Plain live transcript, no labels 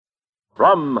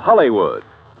From Hollywood,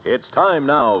 it's time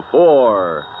now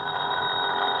for...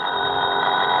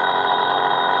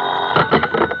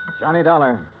 Johnny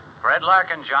Dollar. Fred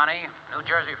Larkin, Johnny. New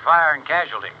Jersey Fire and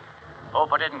Casualty.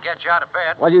 Hope I didn't get you out of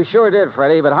bed. Well, you sure did,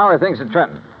 Freddie, but how are things in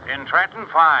Trenton? In Trenton,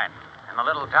 fine. In the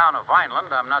little town of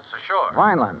Vineland, I'm not so sure.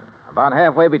 Vineland? About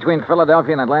halfway between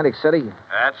Philadelphia and Atlantic City?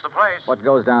 That's the place. What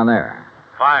goes down there?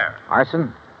 Fire.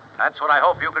 Arson? That's what I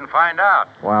hope you can find out.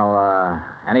 Well,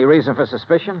 any reason for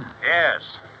suspicion? Yes.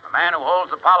 The man who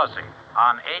holds the policy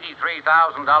on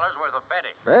 $83,000 worth of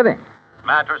bedding. Bedding?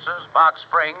 Mattresses, box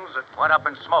springs that went up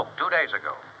in smoke 2 days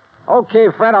ago.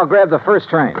 Okay, Fred, I'll grab the first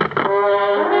train.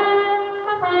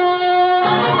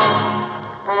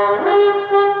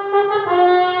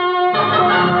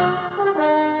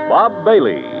 Bob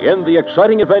Bailey in the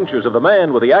exciting adventures of the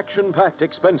man with the action-packed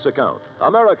expense account.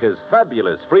 America's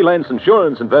fabulous freelance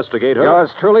insurance investigator.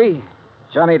 Yours truly,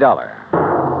 Johnny Dollar.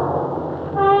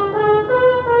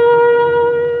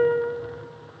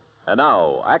 And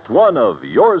now, Act One of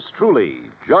Yours Truly,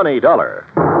 Johnny Dollar.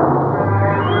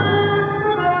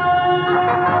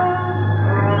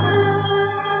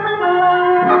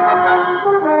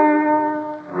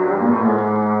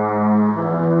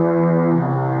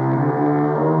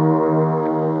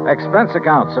 Expense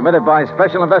account submitted by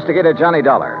Special Investigator Johnny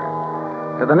Dollar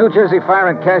to the New Jersey Fire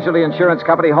and Casualty Insurance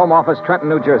Company, Home Office, Trenton,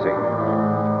 New Jersey.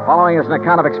 Following is an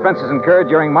account of expenses incurred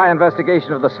during my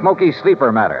investigation of the Smoky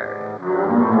Sleeper matter.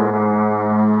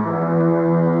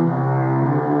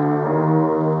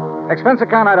 Expense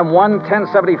account item 1,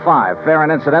 1075, fare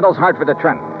and incidentals, Hartford to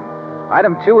Trenton.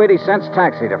 Item 2, 80 cents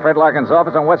taxi to Fred Larkin's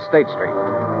office on West State Street.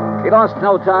 He lost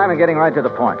no time in getting right to the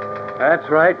point. That's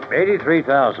right.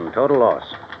 $83,000 total loss.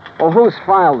 Well, who's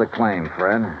filed the claim,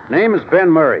 Fred? Name is Ben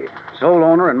Murray, sole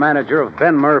owner and manager of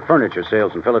Ben Murr Furniture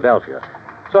Sales in Philadelphia.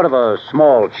 Sort of a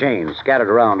small chain scattered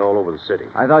around all over the city.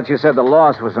 I thought you said the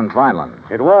loss was in Vineland.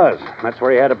 It was. That's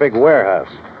where he had a big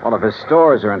warehouse. Well, if his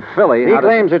stores are in Philly... He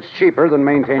claims it's cheaper than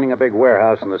maintaining a big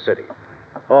warehouse in the city.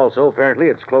 Also, apparently,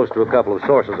 it's close to a couple of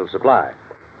sources of supply.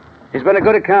 He's been a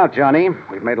good account, Johnny.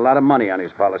 We've made a lot of money on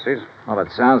his policies. Well,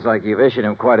 it sounds like you've issued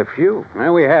him quite a few.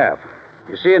 Well, we have.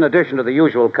 You see, in addition to the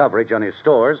usual coverage on his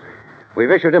stores,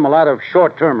 we've issued him a lot of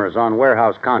short-termers on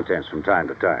warehouse contents from time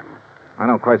to time. I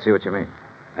don't quite see what you mean.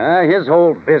 His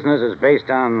whole business is based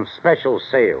on special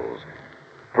sales.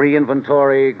 Free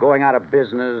inventory, going out of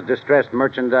business, distressed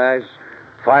merchandise,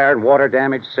 fire and water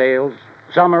damage sales,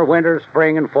 summer, winter,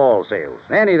 spring, and fall sales.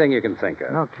 Anything you can think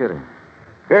of. No kidding.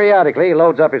 Periodically, he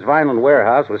loads up his Vineland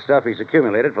warehouse with stuff he's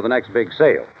accumulated for the next big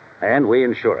sale. And we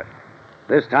insure it.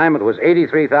 This time it was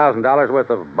 $83,000 worth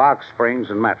of box springs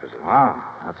and mattresses. Wow,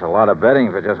 that's a lot of bedding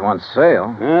for just one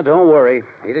sale. Don't worry.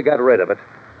 He'd got rid of it.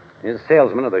 His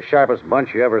salesmen are the sharpest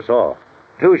bunch you ever saw.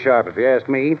 Too sharp, if you ask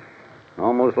me.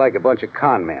 Almost like a bunch of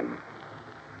con men.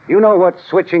 You know what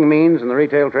switching means in the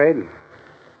retail trade?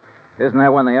 Isn't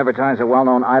that when they advertise a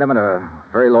well-known item at a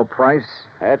very low price?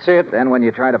 That's it. Then when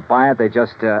you try to buy it, they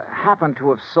just happen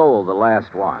to have sold the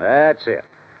last one. That's it.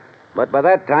 But by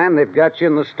that time, they've got you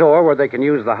in the store where they can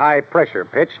use the high-pressure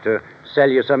pitch to sell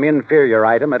you some inferior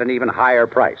item at an even higher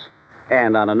price.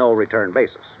 And on a no-return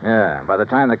basis. Yeah, by the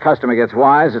time the customer gets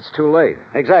wise, it's too late.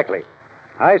 Exactly.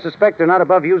 I suspect they're not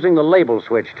above using the label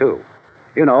switch, too.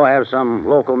 You know, have some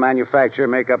local manufacturer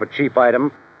make up a cheap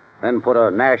item, then put a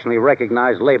nationally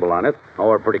recognized label on it,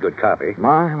 or a pretty good copy.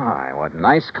 My, what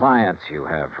nice clients you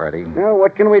have, Freddie. Well,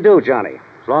 what can we do, Johnny?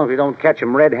 As long as we don't catch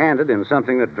them red-handed in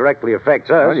something that directly affects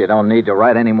us. Well, you don't need to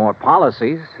write any more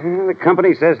policies. The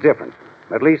company says different.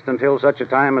 At least until such a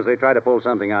time as they try to pull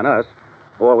something on us,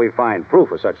 or we find proof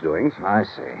of such doings. I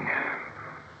see.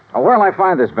 Well, where'll I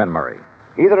find this Ben Murray?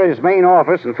 Either at his main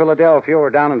office in Philadelphia or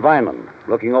down in Vineland,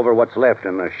 looking over what's left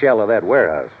in the shell of that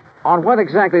warehouse. On what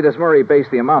exactly does Murray base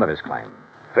the amount of his claim?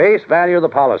 Face value of the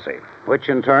policy, which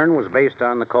in turn was based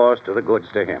on the cost of the goods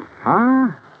to him.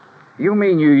 Huh? You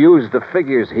mean you used the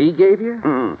figures he gave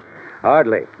you?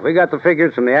 Hardly. We got the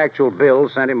figures from the actual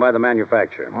bills sent him by the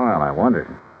manufacturer. Well, I wondered.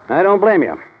 I don't blame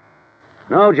you.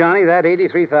 No, Johnny, that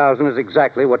 $83,000 is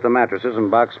exactly what the mattresses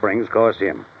and box springs cost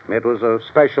him. It was a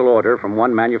special order from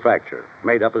one manufacturer,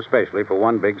 made up especially for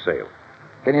one big sale.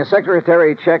 Can your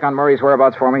secretary check on Murray's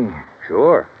whereabouts for me?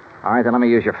 Sure. All right, then let me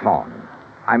use your phone.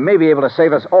 I may be able to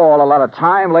save us all a lot of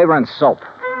time, labor, and soap.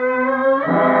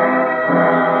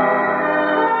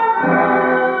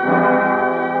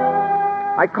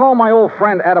 I called my old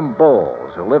friend Adam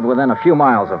Bowles, who lived within a few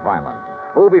miles of Vineland,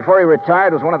 who, before he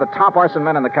retired, was one of the top arson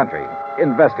men in the country.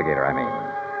 Investigator, I mean.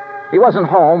 He wasn't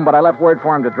home, but I left word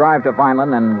for him to drive to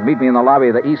Vineland and meet me in the lobby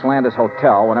of the East Landis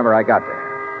Hotel whenever I got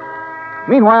there.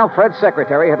 Meanwhile, Fred's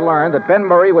secretary had learned that Ben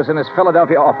Murray was in his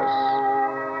Philadelphia office.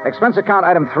 Expense account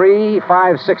item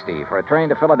 3560 for a train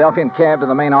to Philadelphia and cab to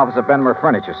the main office of Benmer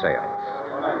Furniture Sales.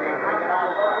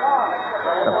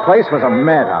 The place was a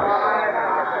madhouse.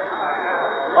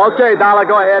 Okay, Dollar,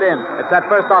 go ahead in. It's that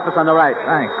first office on the right.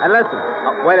 Thanks. And listen.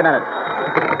 Oh, wait a minute.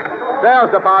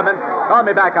 Sales department, call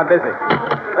me back. I'm busy.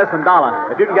 Listen,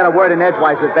 Dollar, if you can get a word in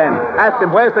edgewise with Ben, ask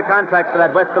him where's the contract for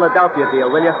that West Philadelphia deal,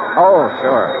 will you? Oh,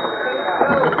 sure.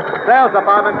 Sales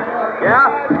department. Yeah?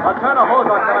 I'll turn a hose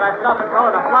on some of that stuff and call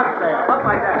it a flood sale. Something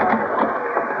like that.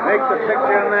 Make the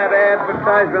picture in that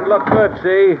advertisement look good,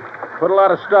 see? Put a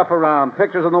lot of stuff around.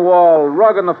 Pictures on the wall,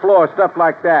 rug on the floor, stuff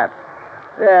like that.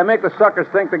 Yeah, make the suckers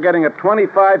think they're getting a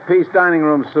 25-piece dining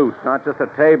room suite, not just a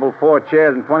table, 4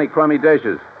 chairs, and 20 crummy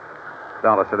dishes.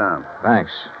 Dollar, sit down.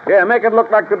 Thanks. Yeah, make it look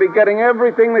like they'll be getting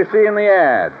everything they see in the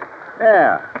ad.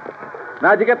 Yeah.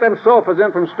 Now'd you get them sofas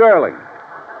in from Sterling?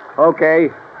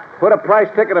 Okay. Put a price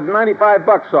ticket of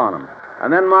 $95 on them.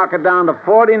 And then mark it down to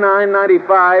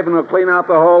 $49.95, and we'll clean out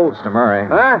the whole... Mr. Murray.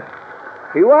 Huh?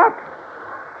 He what?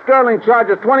 Sterling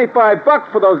charges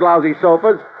 $25 for those lousy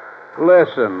sofas.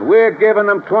 Listen, we're giving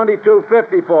them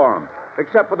 $22.50 for them,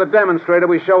 except for the demonstrator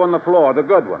we show on the floor, the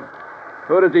good one.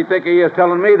 Who does he think he is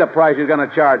telling me the price he's going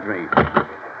to charge me?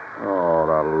 Oh,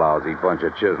 the lousy bunch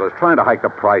of chiselers trying to hike the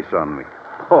price on me.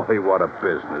 Holy, what a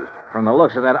business. From the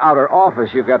looks of that outer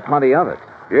office, you've got plenty of it.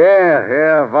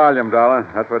 Yeah, volume, Dollar.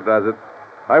 That's what does it.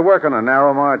 I work on a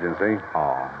narrow margin, see?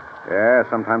 Oh. Yeah,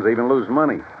 sometimes I even lose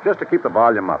money, just to keep the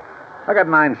volume up. I got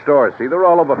 9 stores, see? They're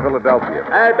all over Philadelphia.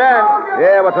 Hey, Ben.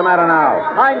 Yeah, what's the matter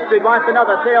now? Pine Street wants to know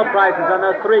the sale prices on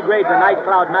those 3 grades of Night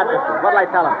Cloud mattresses. What'll I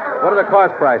tell him? What are the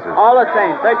cost prices? All the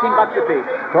same, $13 a piece.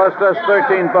 Cost us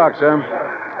 $13, huh?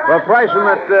 Well, price them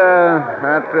at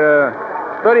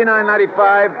 $39.95,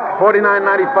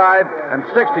 $49.95, and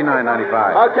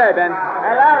 $69.95. Okay, Ben.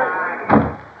 Hey, Larry.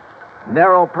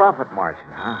 Narrow profit margin,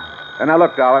 huh? And now,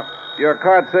 look, Dollar, your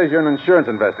card says you're an insurance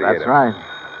investigator. That's right.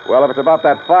 Well, if it's about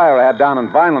that fire I had down in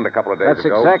Vineland a couple of days That's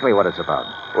ago... exactly what it's about.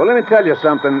 Well, let me tell you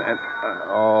something.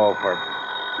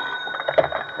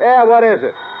 Yeah, what is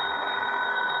it?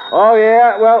 Oh,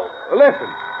 yeah? Well, listen.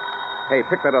 Hey,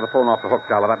 pick that other phone off the hook,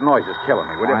 Dollar. That noise is killing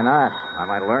me, will you? Why not? I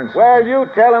might learn something. Well, you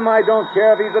tell him I don't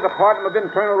care if he's the Department of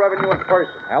Internal Revenue in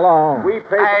person. Hello. We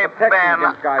pay Hey, for protection Ben,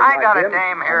 against guys I got like a him,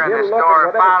 dame here and in the he'll look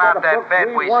store at whatever found set out of that books bed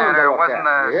we want sent him to her look wasn't at.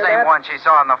 the Hear same that? one she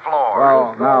saw on the floor.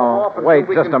 Well, now, wait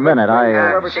just a minute.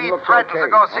 She threatens to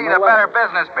go see the Better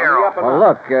Business Bureau. Well,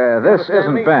 look, this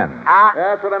isn't Ben. Huh?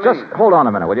 That's what I mean. Just hold on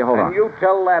a minute, will you? Hold on. And you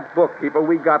tell that bookkeeper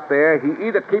we got there, he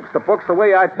either keeps the books the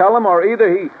way I tell him, or either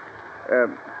he...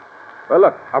 well,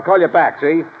 look, I'll call you back,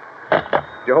 see?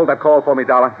 Did you hold that call for me,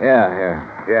 Dollar? Yeah, here.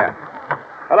 Yeah.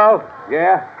 Hello?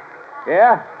 Yeah?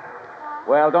 Yeah?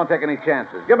 Well, don't take any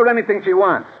chances. Give her anything she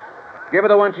wants. Give her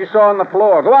the one she saw on the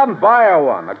floor. Go out and buy her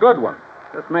one, a good one.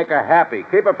 Just make her happy.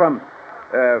 Keep her from...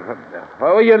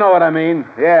 well, you know what I mean.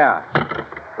 Yeah.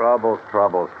 Troubles.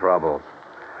 Well,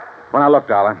 now, look,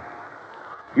 Dollar.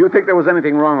 You think there was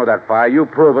anything wrong with that fire, you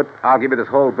prove it, I'll give you this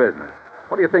whole business.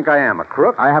 What do you think I am, a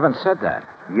crook? I haven't said that.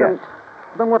 Yes.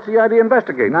 Then what's the idea of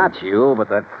investigating? Not you, but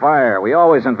that fire. We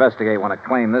always investigate when a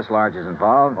claim this large is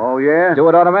involved. Oh, yeah? Do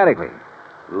it automatically.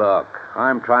 Look,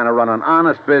 I'm trying to run an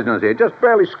honest business here, just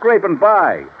barely scraping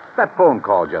by. That phone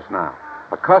call just now.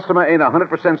 A customer ain't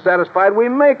 100% satisfied, we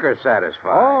make her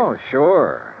satisfied. Oh,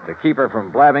 sure. To keep her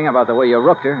from blabbing about the way you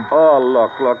rooked her. Oh,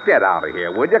 look, get out of here,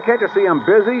 would you? Can't you see I'm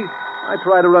busy? I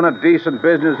try to run a decent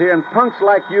business here, and punks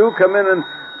like you come in and...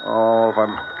 Oh, if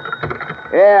I'm...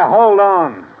 Yeah, hold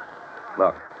on.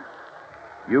 Look,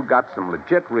 you got some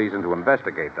legit reason to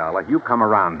investigate, Dollar. You come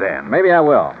around then. Maybe I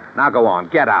will. Now go on,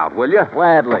 get out, will you?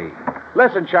 Gladly.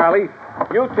 Listen, Charlie,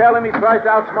 you tell him he tries to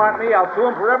outsmart me, I'll sue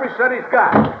him for every cent he's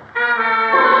got.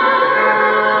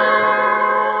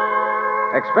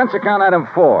 Expense account item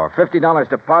 4, $50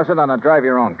 deposit on a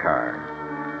drive-your-own car.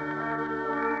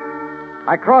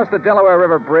 I crossed the Delaware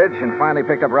River Bridge and finally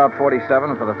picked up Route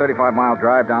 47 for the 35-mile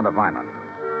drive down to Vineland.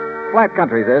 Flat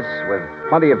country, this, with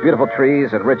plenty of beautiful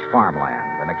trees and rich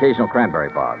farmland, and occasional cranberry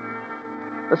bog.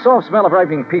 The soft smell of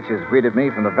ripening peaches greeted me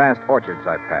from the vast orchards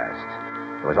I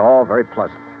passed. It was all very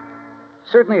pleasant.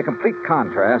 Certainly a complete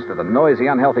contrast to the noisy,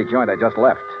 unhealthy joint I just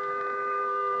left.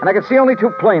 And I could see only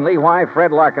too plainly why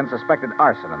Fred Larkin suspected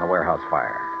arson in the warehouse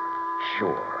fire.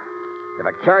 Sure. If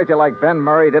a character like Ben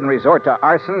Murray didn't resort to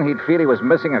arson, he'd feel he was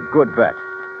missing a good bet.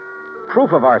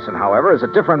 Proof of arson, however, is a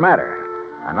different matter,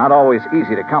 and not always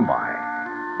easy to come by.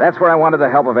 That's where I wanted the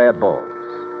help of Ed Bowles.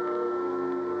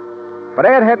 But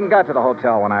Ed hadn't got to the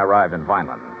hotel when I arrived in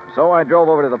Vineland, so I drove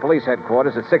over to the police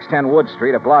headquarters at 610 Wood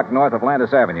Street, a block north of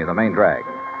Landis Avenue, the main drag.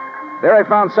 There I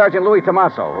found Sergeant Louis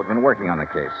Tomaso, who'd been working on the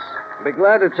case. Be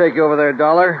glad to take you over there,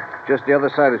 Dollar. Just the other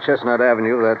side of Chestnut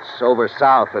Avenue. That's over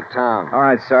south of town. All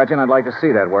right, Sergeant, I'd like to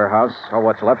see that warehouse, or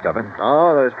what's left of it.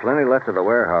 Oh, there's plenty left of the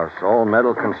warehouse. All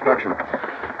metal construction.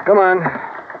 Come on.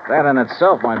 That in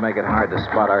itself might make it hard to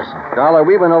spot arson. Dollar,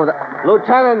 we went over that.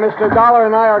 Lieutenant, Mr. Dollar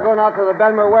and I are going out to the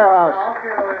Benmer warehouse.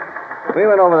 We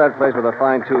went over that place with a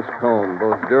fine-tooth comb,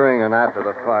 both during and after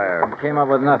the fire. Came up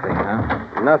with nothing,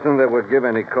 huh? Nothing that would give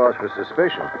any cause for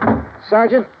suspicion.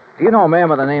 Sergeant, do you know a man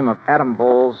by the name of Adam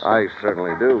Bowles? I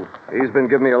certainly do. He's been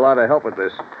giving me a lot of help with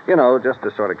this. You know, just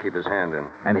to sort of keep his hand in.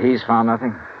 And he's found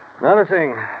nothing? Not a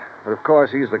thing. But, of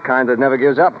course, he's the kind that never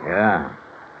gives up. Yeah.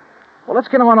 Well, let's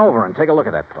get on over and take a look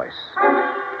at that place.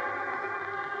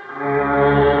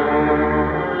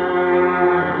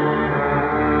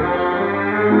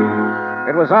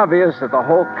 It was obvious that the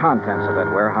whole contents of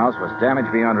that warehouse was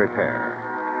damaged beyond repair.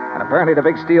 And apparently the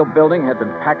big steel building had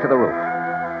been packed to the roof.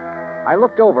 I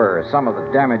looked over some of the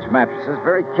damaged mattresses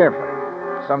very carefully,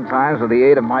 sometimes with the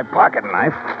aid of my pocket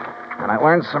knife, and I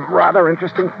learned some rather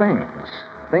interesting things.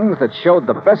 Things that showed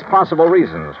the best possible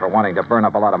reasons for wanting to burn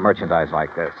up a lot of merchandise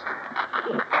like this.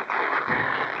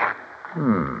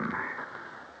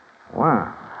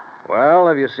 Wow. Well,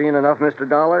 have you seen enough, Mr.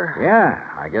 Dollar?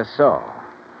 Yeah, I guess so.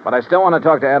 But I still want to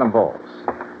talk to Adam Bowles.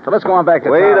 So let's go on back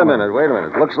to Wait town. a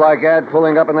minute. Looks like Ad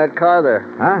pulling up in that car there.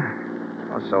 Huh?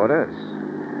 Well, so it is.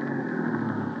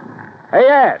 Hey,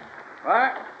 Ed.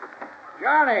 What?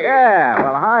 Johnny! Yeah,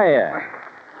 well, hi, Ed.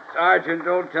 Sergeant,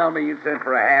 don't tell me you sent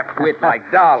for a half-wit like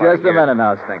Dollar. Just a minute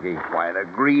now, Stinky. Why, the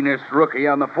greenest rookie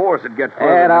on the force would get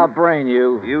further. Ed, I'll brain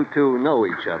you. You two know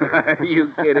each other.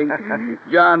 You kidding?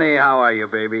 Johnny, how are you,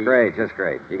 baby? Great, just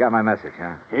great. You got my message,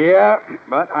 huh? Yeah,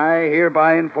 but I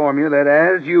hereby inform you that,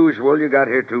 as usual, you got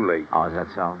here too late. Oh, is that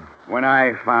so? When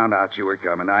I found out you were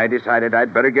coming, I decided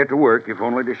I'd better get to work, if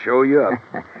only to show you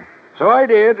up. So I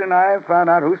did, and I found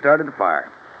out who started the fire.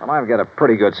 Well, I've got a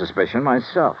pretty good suspicion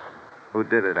myself. Who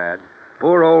did it, Ad?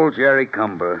 Poor old Jerry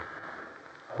Cumber.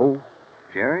 Who?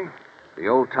 Jerry? The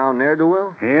old town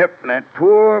ne'er-do-well? Yep, that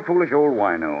poor, foolish old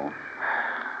wino.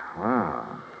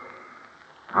 Wow.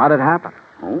 How'd it happen?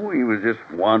 Oh, he was just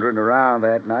wandering around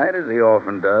that night, as he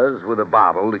often does, with a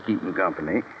bottle to keep him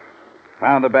company.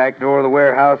 Found the back door of the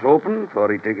warehouse open, thought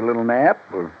he'd take a little nap,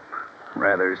 or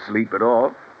rather sleep it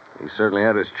off. He certainly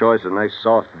had his choice of nice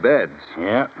soft beds.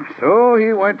 Yeah, so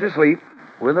he went to sleep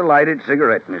with a lighted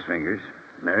cigarette in his fingers.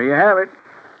 And there you have it.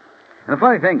 And the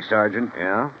funny thing, Sergeant,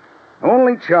 Yeah?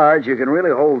 only charge you can really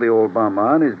hold the old bum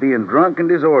on is being drunk and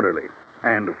disorderly.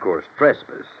 And, of course,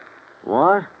 trespass.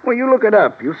 What? Well, you look it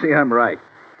up. You'll see I'm right.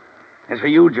 As for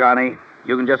you, Johnny,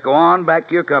 you can just go on back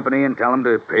to your company and tell them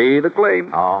to pay the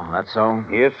claim. Oh, that's so?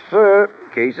 Yes, sir.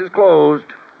 Case is closed.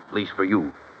 At least for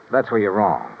you. That's where you're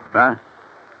wrong. Huh?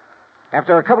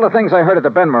 After a couple of things I heard at the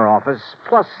Benmer office,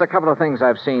 plus a couple of things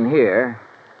I've seen here,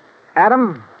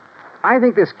 Adam, I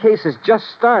think this case is just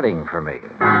starting for me.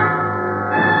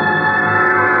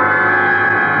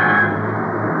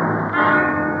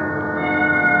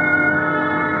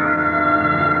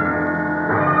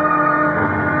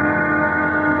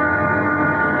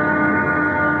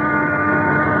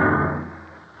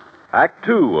 Act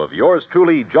Two of yours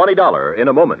truly, Johnny Dollar, in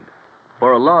a moment.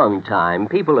 For a long time,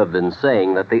 people have been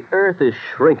saying that the Earth is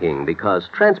shrinking because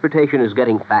transportation is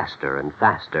getting faster and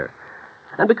faster.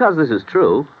 And because this is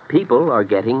true, people are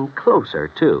getting closer,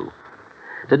 too.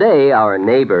 Today, our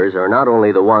neighbors are not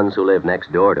only the ones who live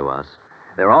next door to us,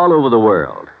 they're all over the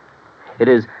world. It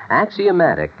is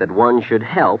axiomatic that one should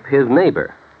help his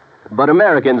neighbor. But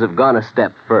Americans have gone a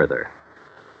step further.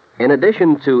 In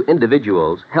addition to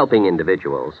individuals helping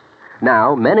individuals,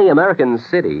 now many American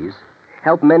cities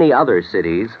help many other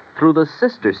cities through the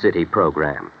Sister City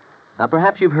program. Now,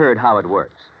 perhaps you've heard how it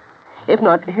works. If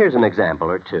not, here's an example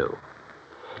or two.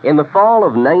 In the fall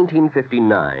of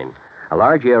 1959, a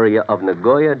large area of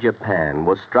Nagoya, Japan,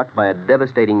 was struck by a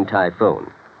devastating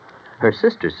typhoon. Her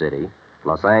sister city,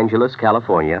 Los Angeles,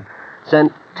 California,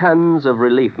 sent tons of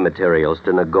relief materials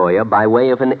to Nagoya by way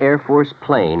of an Air Force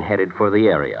plane headed for the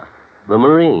area. The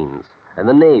Marines and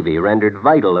the Navy rendered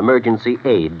vital emergency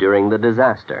aid during the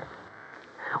disaster.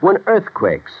 When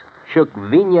earthquakes shook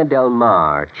Viña del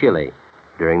Mar, Chile,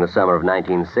 during the summer of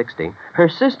 1960, her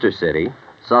sister city,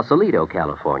 Sausalito,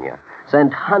 California,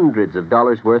 sent hundreds of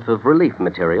dollars worth of relief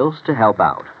materials to help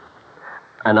out.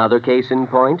 Another case in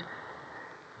point,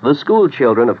 the school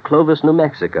children of Clovis, New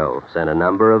Mexico, sent a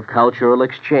number of cultural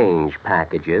exchange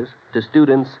packages to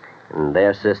students in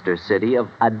their sister city of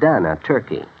Adana,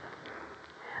 Turkey.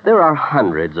 There are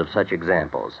hundreds of such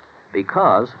examples,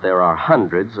 because there are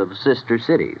hundreds of sister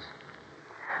cities.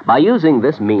 By using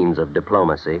this means of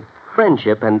diplomacy,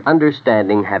 friendship and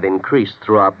understanding have increased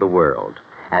throughout the world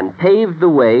and paved the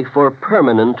way for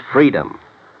permanent freedom.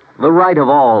 The right of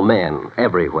all men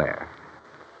everywhere.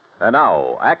 And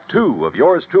now, Act Two of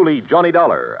yours truly, Johnny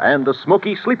Dollar, and the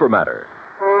Smoky Sleeper Matter.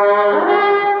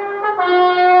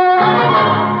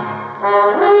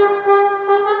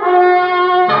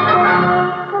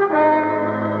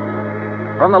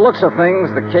 From the looks of things,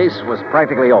 the case was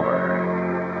practically over.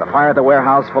 The fire at the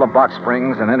warehouse full of box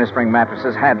springs and innerspring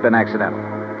mattresses had been accidental.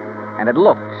 And it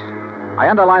looked, I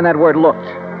underline that word looked,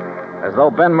 as though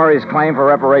Ben Murray's claim for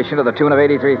reparation to the tune of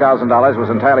 $83,000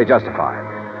 was entirely justified.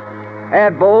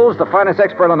 Ad Bowles, the finest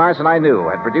expert on arson I knew,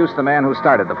 had produced the man who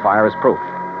started the fire as proof.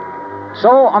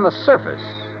 So, on the surface,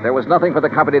 there was nothing for the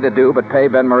company to do but pay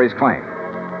Ben Murray's claim.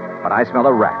 But I smell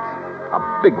a rat. A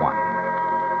big one.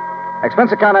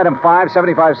 Expense account item 5,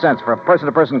 75 cents for a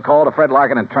person-to-person call to Fred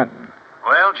Larkin in Trenton.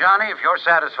 Well, Johnny, if you're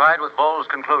satisfied with Bowles'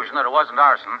 conclusion that it wasn't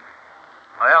arson,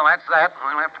 well, that's that.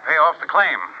 We'll have to pay off the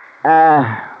claim.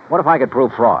 What if I could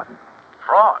prove fraud?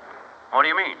 Fraud? What do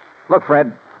you mean? Look,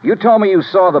 Fred, you told me you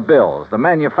saw the bills, the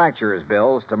manufacturer's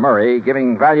bills, to Murray,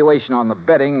 giving valuation on the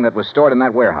bedding that was stored in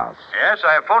that warehouse. Yes,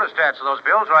 I have photostats of those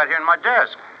bills right here in my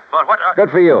desk. But what... Good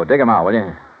for you. Dig them out, will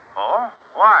you? Oh?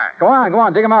 Why? Go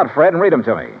on. Dig them out, Fred, and read them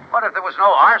to me. What if there was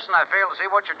no arson? I fail to see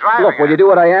what you're driving Look, will you do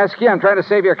what I ask you? I'm trying to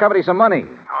save your company some money.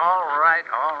 All right.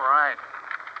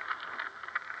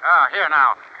 Here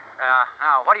now.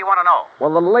 Now, what do you want to know?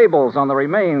 Well, the labels on the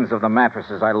remains of the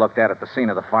mattresses I looked at the scene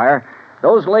of the fire,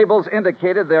 those labels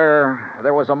indicated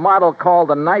there was a model called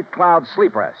the Night Cloud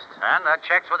Sleep Rest. And that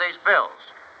checks with these bills.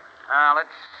 Let's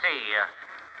see.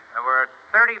 There were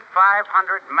 3,500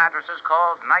 mattresses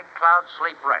called Night Cloud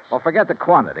Sleep Rest. Well, forget the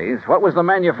quantities. What was the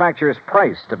manufacturer's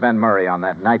price to Ben Murray on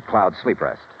that Night Cloud Sleep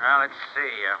Rest? Let's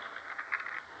see.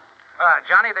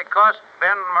 Johnny, they cost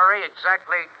Ben Murray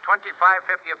exactly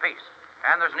 $25.50 apiece.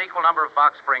 And there's an equal number of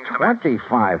box springs to match.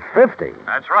 $25.50?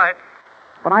 That's right.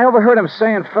 But I overheard him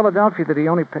say in Philadelphia that he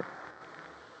only paid...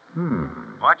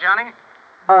 What, Johnny?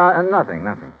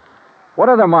 Nothing. What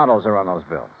other models are on those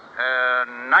bills?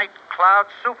 Night Cloud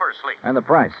Super Sleep. And the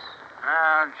price?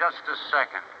 Just a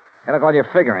second. Hey, look, while you're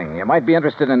figuring, you might be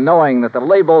interested in knowing that the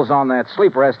labels on that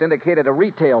sleep rest indicated a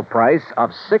retail price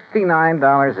of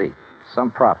 $69 each. Some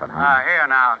profit, huh? Here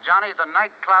now. Johnny, the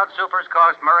Night Cloud Supers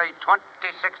cost Murray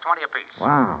 $26.20 apiece.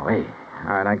 Wow, hey.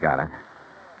 All right, I got it.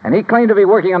 And he claimed to be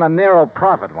working on a narrow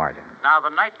profit margin. Now, the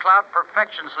Night Cloud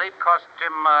Perfection Sleep cost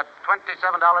him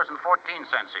 $27.14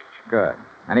 each. Good.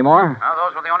 Any more? Now,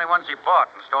 those were the only ones he bought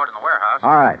and stored in the warehouse.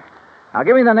 All right. Now,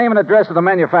 give me the name and address of the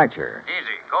manufacturer.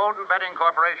 Easy. Golden Bedding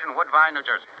Corporation, Woodbine, New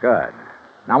Jersey. Good.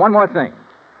 Now, one more thing.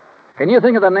 Can you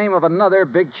think of the name of another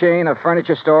big chain of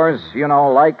furniture stores,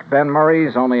 like Ben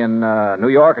Murray's, only in New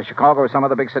York or Chicago or some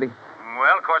other big city?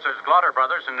 Well, of course, there's Glauder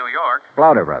Brothers in New York.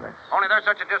 Glauder Brothers. Only they're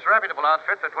such a disreputable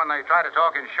outfit that when they try to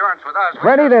talk insurance with us...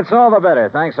 Freddie, that's all the better.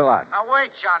 Thanks a lot. Now,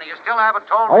 wait, Johnny. You still haven't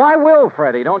told me... Oh, I will,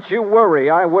 Freddie. Don't you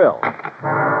worry. I will.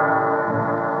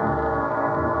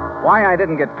 Why I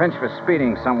didn't get pinched for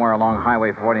speeding somewhere along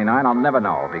Highway 49, I'll never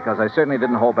know, because I certainly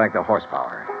didn't hold back the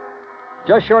horsepower.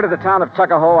 Just short of the town of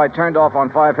Tuckahoe, I turned off on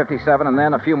 557 and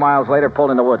then, a few miles later, pulled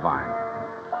into Woodbine.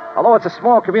 Although it's a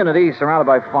small community surrounded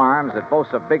by farms that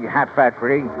boasts a big hat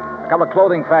factory, a couple of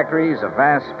clothing factories, a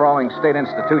vast, sprawling state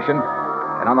institution,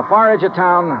 and on the far edge of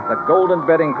town, the Golden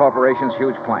Bedding Corporation's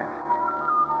huge plant.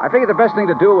 I figured the best thing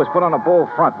to do was put on a bold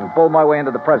front and bull my way into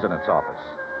the president's office.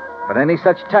 But any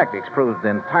such tactics proved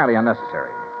entirely unnecessary.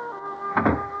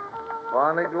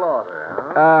 Barney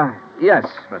Glauder, huh? Yes,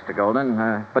 Mr. Golden.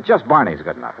 But just Barney's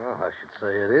good enough. Well, I should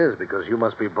say it is, because you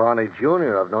must be Barney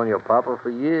Jr. I've known your papa for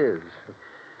years.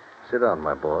 Sit down,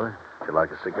 my boy. Would you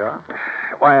like a cigar?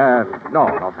 Why,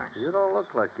 no, thanks. You don't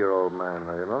look like your old man,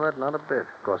 you know that? Not a bit.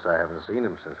 Of course, I haven't seen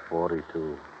him since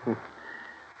 42.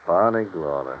 Barney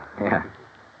Glauder. Yeah.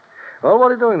 Well,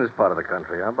 what are you doing in this part of the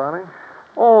country, huh, Barney?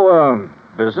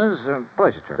 Business,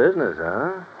 pleasure trip. Business,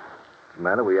 huh? What's the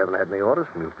matter? We haven't had any orders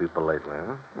from you people lately,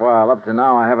 huh? Well, up to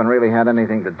now, I haven't really had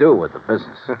anything to do with the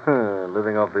business.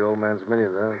 Living off the old man's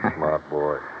millions, huh? Smart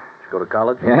boy. Did you go to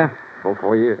college? Yeah, full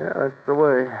 4 years. Yeah, that's the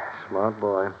way. Smart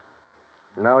boy.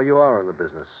 Now you are in the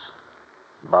business.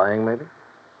 Buying, maybe?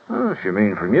 Well, if you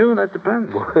mean from you, that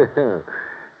depends. Well,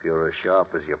 if you're as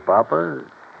sharp as your papa.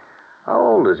 How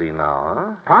old is he now,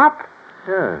 huh? Pop?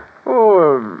 Yeah.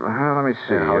 Oh, let me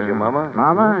see. Yeah, how's your mama?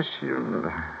 Mama?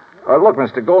 Look,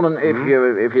 Mr. Golden,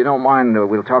 if you don't mind,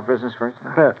 we'll talk business first.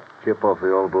 Chip off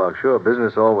the old block. Sure,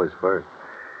 business always first.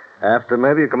 After,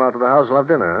 maybe you come out to the house and have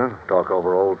dinner, huh? Talk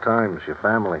over old times, your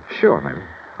family. Sure, maybe.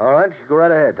 All right, you go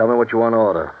right ahead. Tell me what you want to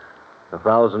order.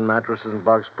 1,000 mattresses and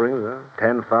box springs, huh?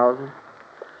 10,000?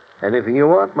 Anything you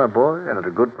want, my boy, and at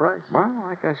a good price. Well,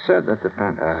 like I said, that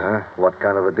depends. Uh-huh. What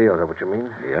kind of a deal? Is that what you mean?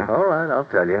 Yeah. All right, I'll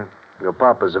tell you. Your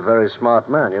papa's a very smart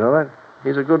man, you know that?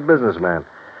 He's a good businessman.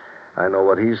 I know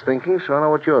what he's thinking, so I know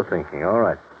what you're thinking. All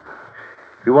right.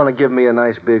 If you want to give me a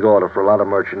nice big order for a lot of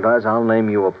merchandise, I'll name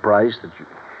you a price that you...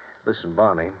 Listen,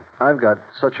 Barney, I've got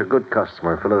such a good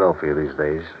customer in Philadelphia these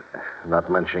days.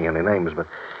 Not mentioning any names, but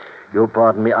you'll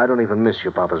pardon me, I don't even miss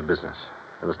your papa's business.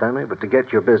 Understand me? But to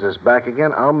get your business back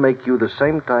again, I'll make you the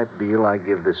same type deal I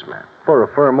give this man. For a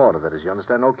firm order, that is, you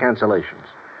understand? No cancellations.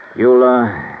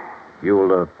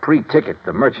 You'll pre-ticket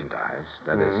the merchandise.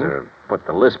 That is, put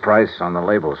the list price on the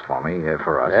labels for me,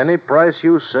 for us. Any price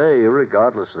you say,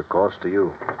 regardless of the cost to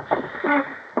you.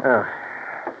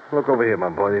 Look over here, my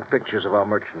boy. The pictures of our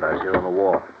merchandise here on the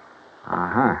wall.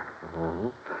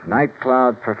 Uh-huh. Night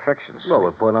Cloud Perfection Suite. Well,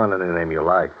 we'll put on any name you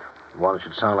like. One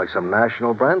should sound like some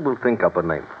national brand, we'll think up a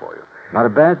name for you. Not a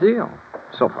bad deal,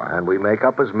 so far. And we make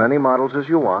up as many models as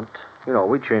you want. You know,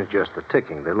 we change just the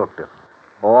ticking. They look different.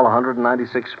 All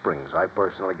 196 springs. I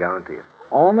personally guarantee it.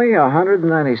 Only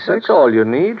 196? That's all you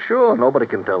need, sure. Nobody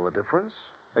can tell the difference.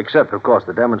 Except, of course,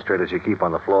 the demonstrators you keep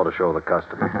on the floor to show the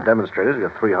customer. The demonstrators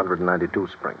get 392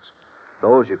 springs.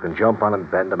 Those you can jump on and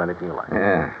bend them anything you like.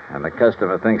 Yeah, and the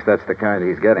customer thinks that's the kind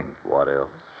he's getting. What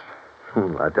else?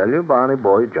 I tell you, Barney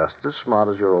boy, just as smart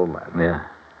as your old man. Yeah.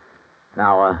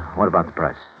 Now, what about the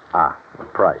price? The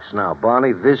price. Now,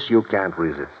 Barney, this you can't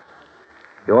resist.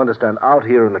 You understand, out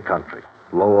here in the country,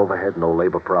 low overhead, no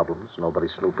labor problems, nobody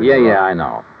snooping around. Yeah, I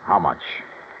know. How much?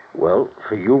 Well,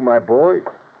 for you, my boy,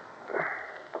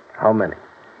 how many?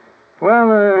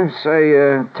 Well, say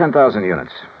 10,000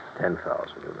 units.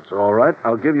 10,000 units. All right,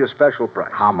 I'll give you a special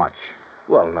price. How much?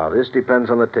 Well, now, this depends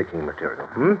on the ticking material.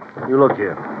 You look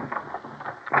here.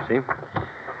 See?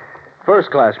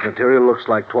 First-class material looks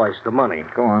like twice the money.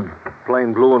 Go on.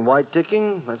 Plain blue and white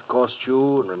ticking, that costs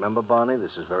you, and remember, Barney,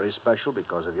 this is very special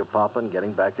because of your papa and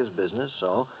getting back his business,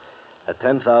 so at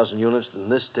 10,000 units, then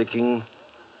this ticking,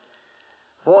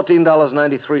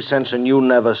 $14.93, and you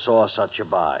never saw such a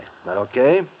buy. That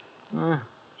okay?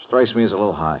 Strikes me as a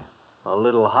little high. A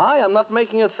little high? I'm not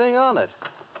making a thing on it.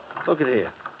 Look at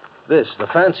here. This, the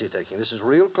fancy ticking, this is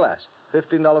real class.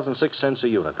 $15.06 a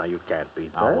unit. Now, you can't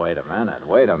beat that. Now, wait a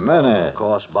minute. Of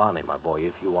course, Barney, my boy,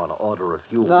 if you want to order a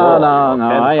few No.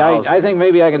 more, I think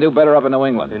maybe I can do better up in New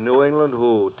England. In New England,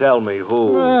 who? Tell me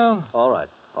who. Well... All right.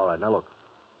 Now, look.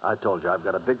 I told you I've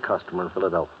got a big customer in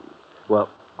Philadelphia. Well,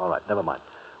 all right, never mind.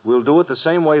 We'll do it the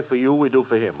same way for you we do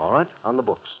for him, all right? On the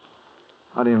books.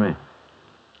 How do you mean?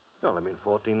 Well, I mean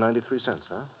 $14.93,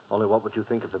 huh? Only what would you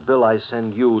think if the bill I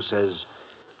send you says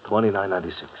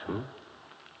 $29.96,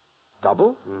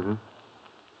 Double? Mm-hmm.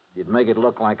 You'd make it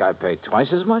look like I paid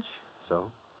twice as much?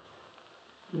 So?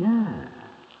 Yeah.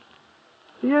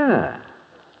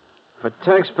 For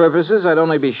tax purposes, I'd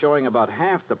only be showing about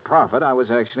half the profit I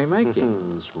was actually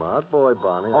making. Smart boy,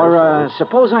 Barney. Or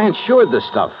suppose I insured the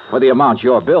stuff for the amount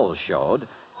your bills showed,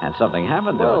 and something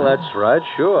happened to it. Well, that's right,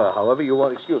 sure. However you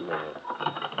want. Excuse me.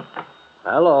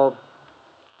 Hello.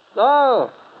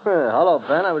 Oh, hello,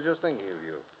 Ben. I was just thinking of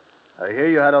you. I hear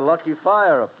you had a lucky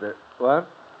fire up there. What?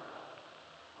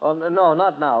 Oh, no,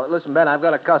 not now. Listen, Ben, I've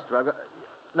got a customer. I've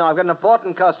got an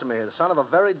important customer here, the son of a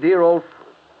very dear old...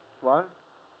 What?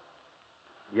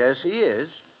 Yes, he is.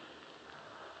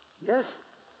 Yes.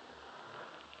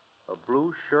 A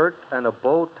blue shirt and a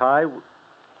bow tie.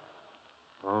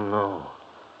 Oh, no.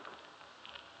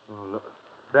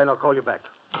 Ben, I'll call you back.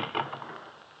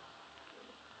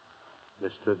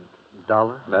 Mr.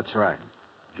 Dollar? That's right.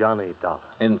 Johnny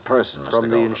Dollar. In person, Mr. From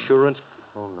the Golden. insurance...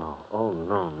 Oh,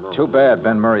 no. Too bad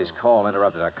Ben Murray's call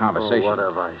interrupted our conversation. Oh, what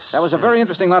have I said? That was a very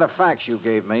interesting lot of facts you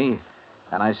gave me,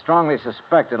 and I strongly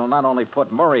suspect it'll not only put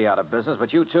Murray out of business,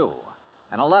 but you too.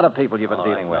 And a lot of people you've been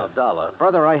dealing with. Dollar.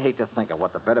 Brother, I hate to think of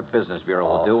what the Better Business Bureau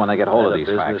will do when they get hold of these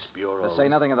facts. Bureau. To say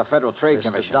nothing of the Federal Trade Mr.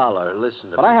 Commission. Dollar, listen to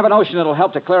me. But I have a notion it'll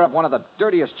help to clear up one of the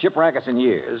dirtiest chip rackets in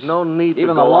years. There's no need to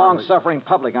Even the go on. long-suffering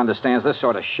public understands this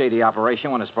sort of shady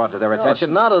operation when it's brought to their attention.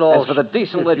 It's not at all. As for the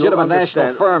decent, If legitimate you national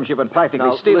understand- firms you've been practically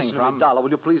Now, stealing listen to from... me, Dollar,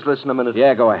 will you please listen a minute?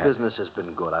 Yeah, go ahead. Business has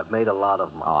been good. I've made a lot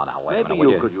of money. Oh, now, wait a Maybe minute, will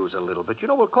you you? could use a little bit.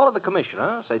 We'll call it the commission,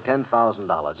 huh? Say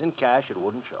 $10,000. In cash, it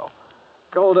wouldn't show.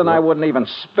 Golden, I wouldn't even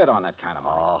spit on that kind of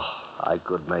money. Oh, I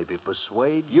could maybe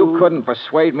persuade you. You couldn't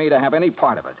persuade me to have any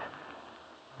part of it.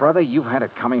 Brother, you've had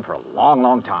it coming for a long,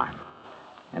 long time.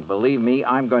 And believe me,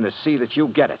 I'm going to see that you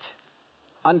get it.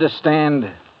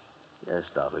 Understand? Yes,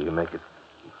 Dollar, you make it.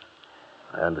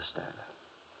 I understand.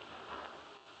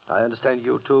 I understand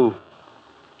you, too.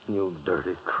 You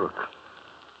dirty crook.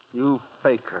 You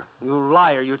faker. You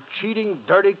liar. You cheating,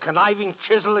 dirty, conniving,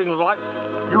 chiseling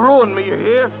liar. You ruined me, you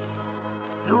hear?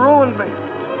 You ruined me.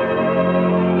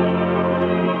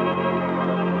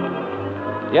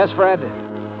 Yes, Fred?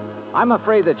 I'm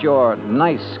afraid that your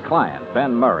nice client,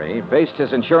 Ben Murray, based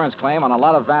his insurance claim on a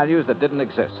lot of values that didn't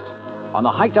exist. On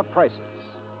the hiked up prices.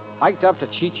 Hiked up to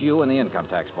cheat you and the income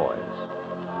tax boys.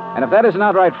 And if that isn't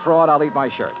outright fraud, I'll eat my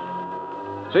shirt.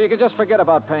 So you can just forget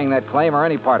about paying that claim or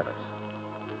any part of it.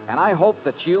 And I hope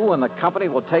that you and the company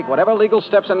will take whatever legal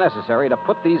steps are necessary to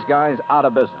put these guys out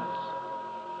of business.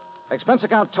 Expense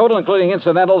account total, including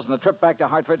incidentals and the trip back to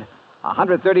Hartford,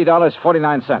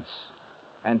 $130.49.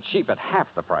 And cheap at half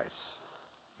the price.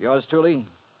 Yours truly,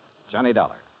 Johnny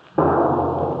Dollar.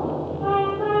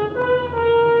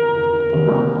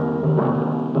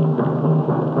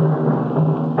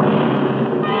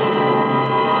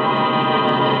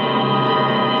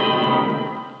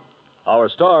 Our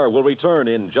star will return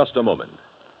in just a moment.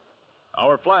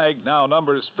 Our flag now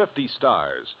numbers 50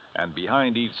 stars, and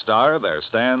behind each star there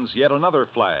stands yet another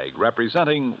flag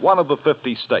representing one of the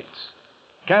 50 states.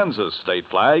 Kansas' state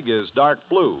flag is dark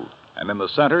blue, and in the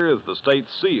center is the state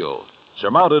seal,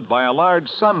 surmounted by a large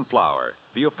sunflower,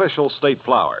 the official state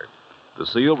flower. The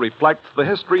seal reflects the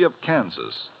history of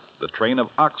Kansas, the train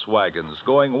of ox wagons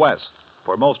going west,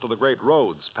 for most of the great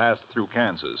roads passed through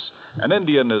Kansas. An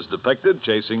Indian is depicted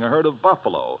chasing a herd of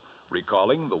buffalo,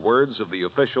 recalling the words of the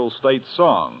official state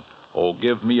song, "Oh,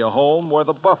 give me a home where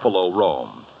the buffalo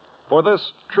roam." For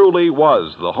this truly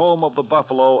was the home of the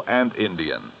buffalo and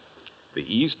Indian.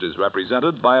 The East is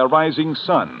represented by a rising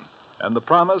sun, and the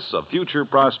promise of future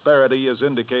prosperity is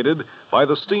indicated by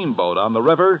the steamboat on the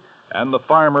river and the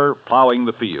farmer plowing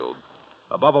the field.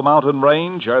 Above a mountain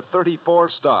range are 34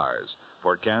 stars,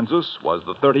 for Kansas was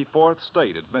the 34th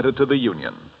state admitted to the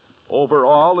Union. Over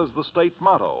all is the state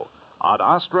motto, Ad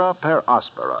Astra per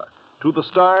Aspera, to the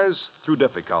stars through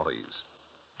difficulties.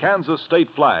 Kansas' state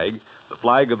flag, the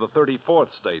flag of the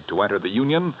 34th state to enter the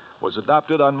Union, was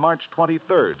adopted on March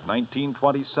 23rd,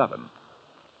 1927.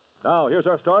 Now, here's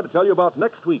our star to tell you about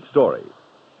next week's story.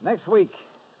 Next week,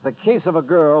 the case of a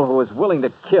girl who was willing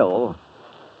to kill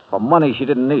for money she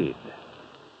didn't need.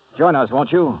 Join us,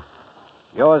 won't you?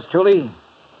 Yours truly,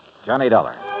 Johnny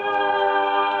Dollar.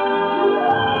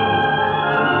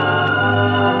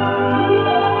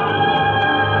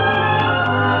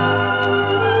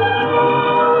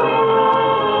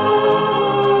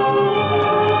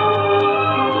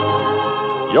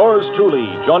 Yours truly,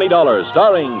 Johnny Dollar,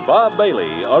 starring Bob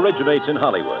Bailey, originates in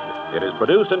Hollywood. It is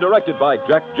produced and directed by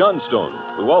Jack Johnstone,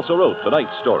 who also wrote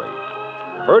tonight's story.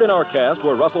 Heard in our cast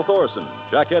were Russell Thorson,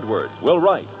 Jack Edwards, Will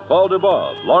Wright, Paul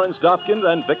DeBob, Lawrence Dobkin,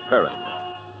 and Vic Perrin.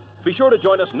 Be sure to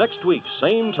join us next week,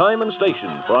 same time and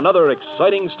station, for another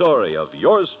exciting story of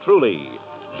yours truly,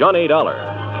 Johnny Dollar.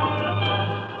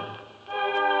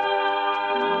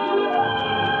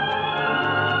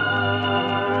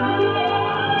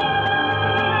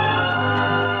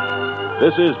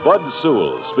 This is Bud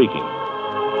Sewell speaking.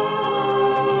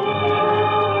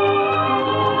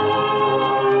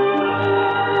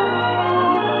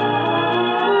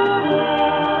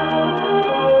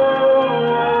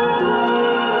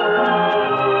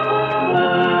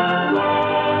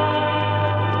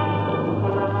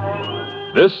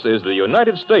 This is the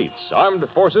United States Armed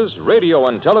Forces Radio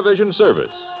and Television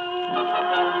Service.